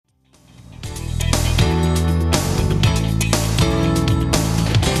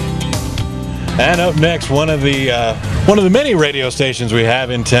And up next, one of the many radio stations we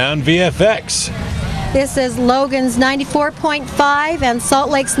have in town, VFX. This is Logan's 94.5 and Salt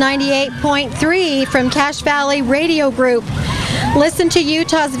Lake's 98.3 from Cache Valley Radio Group. Listen to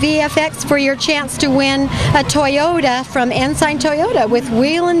Utah's VFX for your chance to win a Toyota from Ensign Toyota with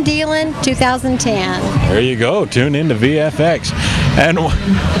Wheelin' Dealin' 2010. There you go. Tune in to VFX. And,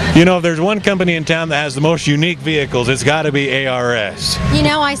 you know, if there's one company in town that has the most unique vehicles, it's got to be ARS. You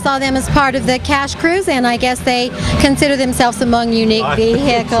know, I saw them as part of the Cache Cruise, and I guess they consider themselves among unique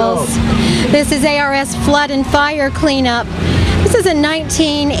vehicles. This is ARS Flood and Fire Cleanup. This is a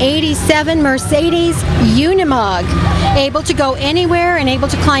 1987 Mercedes Unimog, able to go anywhere and able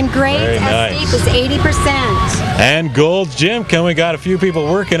to climb grades as steep as 80%. And Gold's Gym, we got a few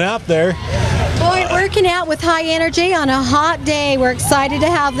people working out there. Boy, working out with high energy on a hot day. We're excited to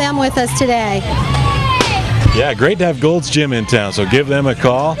have them with us today. Yeah, great to have Gold's Gym in town, so give them a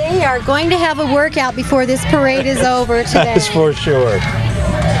call. They are going to have a workout before this parade is over today. That's for sure.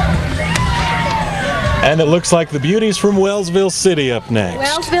 And it looks like the beauties from Wellsville City up next.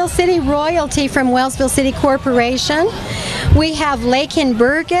 Wellsville City royalty from Wellsville City Corporation. We have Lakin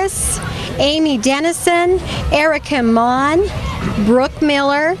Burgess, Amy Dennison, Erica Mon, Brooke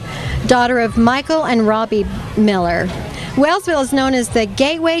Miller, daughter of Michael and Robbie Miller. Wellsville is known as the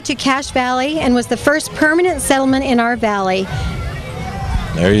gateway to Cache Valley and was the first permanent settlement in our valley.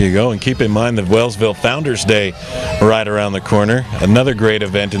 There you go, and keep in mind that Wellsville Founders Day right around the corner. Another great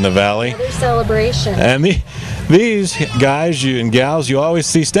event in the valley. Another celebration. And these guys and gals you always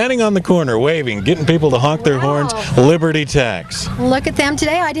see standing on the corner waving, getting people to honk their horns, Liberty Tax. Look at them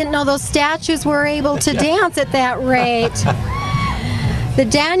today. I didn't know those statues were able to dance at that rate. The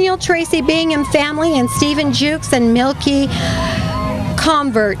Daniel Tracy Bingham family and Stephen Jukes and Milky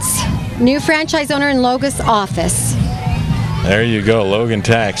Converts, new franchise owner in Logan's office. There you go, Logan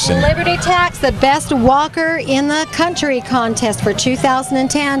Tax. Liberty Tax, the best walker in the country contest for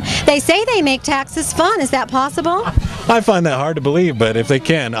 2010. They say they make taxes fun. Is that possible? I find that hard to believe, but if they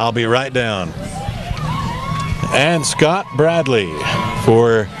can, I'll be right down. And Scott Bradley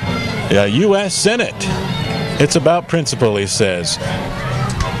for U.S. Senate. It's about principle, he says.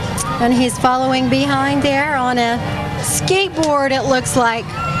 And he's following behind there on a skateboard, it looks like.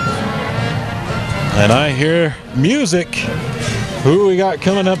 And I hear music. Who we got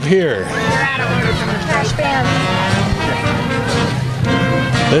coming up here? Cache Band.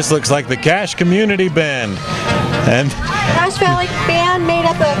 This looks like the Cache Community Band. And Cache Valley Band made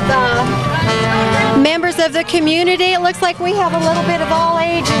up of members of the community. It looks like we have a little bit of all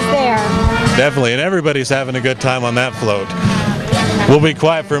ages there. Definitely, and everybody's having a good time on that float. We'll be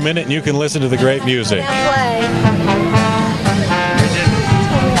quiet for a minute and you can listen to the great music.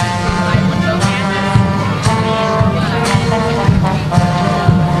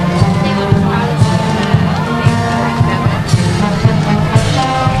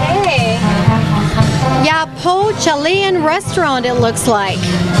 Chilean restaurant, it looks like.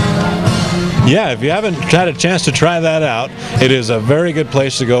 Yeah, if you haven't had a chance to try that out, it is a very good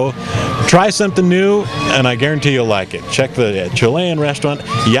place to go. Try something new, and I guarantee you'll like it. Check the Chilean restaurant,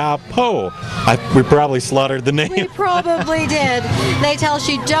 Ya Po. We probably slaughtered the name. We probably did. They tell us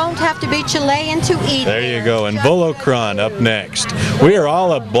you don't have to be Chilean to eat. There you go, and Volocron up next. We are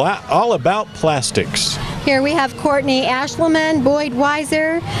all about plastics. Here we have Courtney Ashleman, Boyd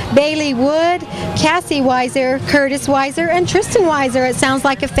Weiser, Bailey Wood, Cassie Weiser, Curtis Weiser, and Tristan Weiser. It sounds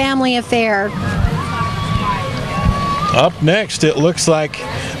like a family affair. Up next, it looks like,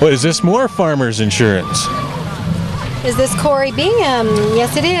 what is this, more Farmers Insurance? Is this Corey Bingham?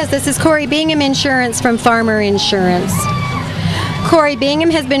 Yes, it is. This is Corey Bingham Insurance from Farmer Insurance. Corey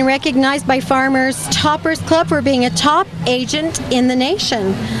Bingham has been recognized by Farmers Toppers Club for being a top agent in the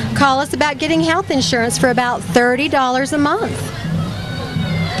nation. Call us about getting health insurance for about $30 a month.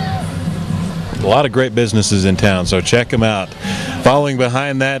 A lot of great businesses in town, so check them out. Following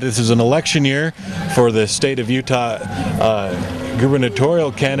behind that, this is an election year for the state of Utah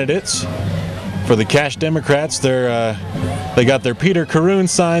gubernatorial candidates. For the Cache Democrats, they got their Peter Caroon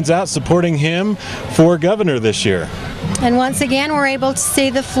signs out supporting him for governor this year. And once again, we're able to see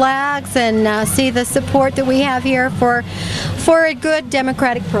the flags and see the support that we have here for a good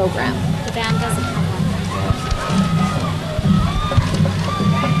Democratic program. The band doesn't have one.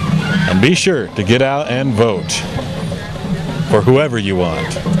 And be sure to get out and vote for whoever you want.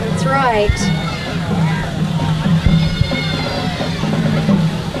 That's right.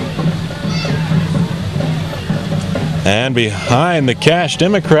 And behind the Cache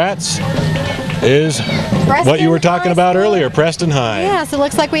Democrats, is what you were talking about earlier, Preston High. Yes, it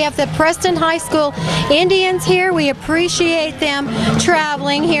looks like we have the Preston High School Indians here. We appreciate them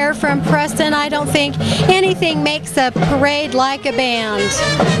traveling here from Preston. I don't think anything makes a parade like a band.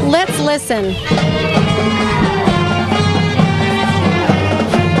 Let's listen.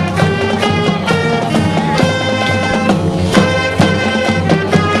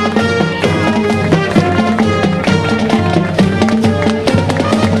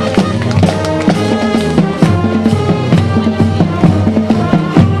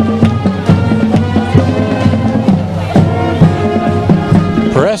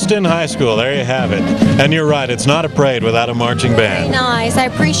 Preston High School, there you have it. And you're right, it's not a parade without a marching band. Very nice. I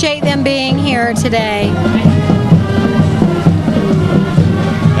appreciate them being here today.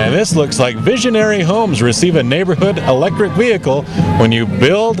 And this looks like Visionary Homes receive a neighborhood electric vehicle when you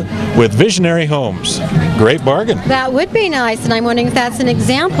build with Visionary Homes. Great bargain. That would be nice, and I'm wondering if that's an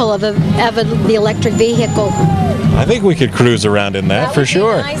example of the electric vehicle. I think we could cruise around in that for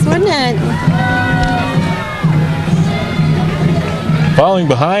sure. That would be nice, wouldn't it? Following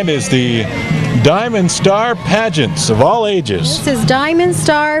behind is the Diamond Star Pageants of all ages. This is Diamond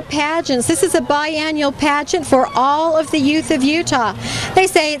Star Pageants. This is a biannual pageant for all of the youth of Utah. They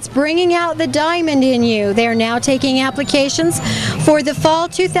say it's bringing out the diamond in you. They are now taking applications for the Fall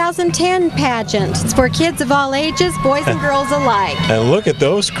 2010 pageant. It's for kids of all ages, boys and girls alike. And look at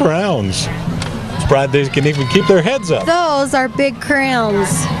those crowns. Surprised they can even keep their heads up. Those are big crowns.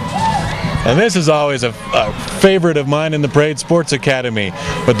 And this is always a favorite of mine in the Parade Sports Academy,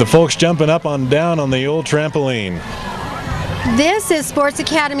 with the folks jumping up and down on the old trampoline. This is Sports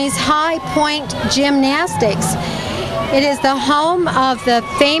Academy's High Point Gymnastics. It is the home of the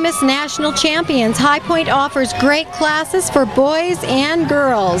famous national champions. High Point offers great classes for boys and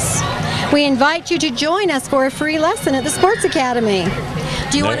girls. We invite you to join us for a free lesson at the Sports Academy.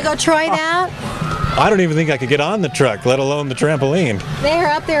 Do you want to go try that? I don't even think I could get on the truck, let alone the trampoline. They're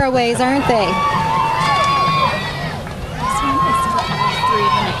up there a ways, aren't they?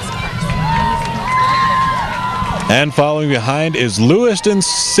 And following behind is Lewiston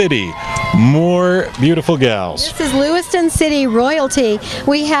City. More beautiful gals. This is Lewiston City royalty.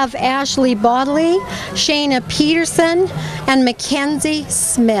 We have Ashley Bodley, Shayna Peterson, and Mackenzie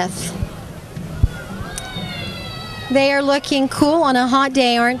Smith. They are looking cool on a hot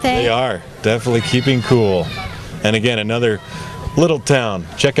day, aren't they? They are. Definitely keeping cool. And again, another little town.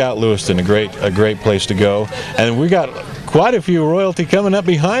 Check out Lewiston, a great place to go. And we got quite a few royalty coming up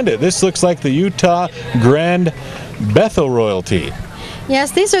behind it. This looks like the Utah Grand Bethel royalty.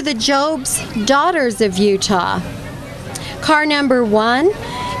 Yes, these are the Job's Daughters of Utah. Car number 1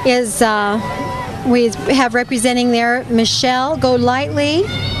 is, we have representing there Michelle Golightly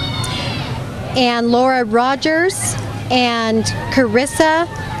and Laura Rogers and Carissa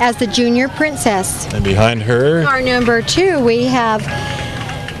as the junior princess. And behind her, car number 2, we have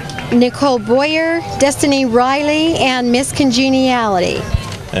Nicole Boyer, Destiny Riley, and Miss Congeniality.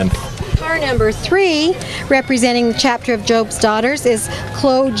 And car number 3, representing the chapter of Job's Daughters, is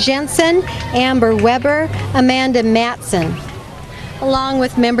Chloe Jensen, Amber Weber, Amanda Matson, along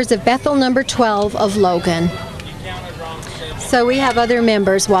with members of Bethel number 12 of Logan. So we have other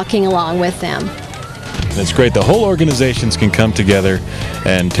members walking along with them. It's great. The whole organizations can come together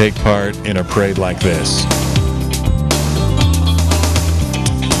and take part in a parade like this.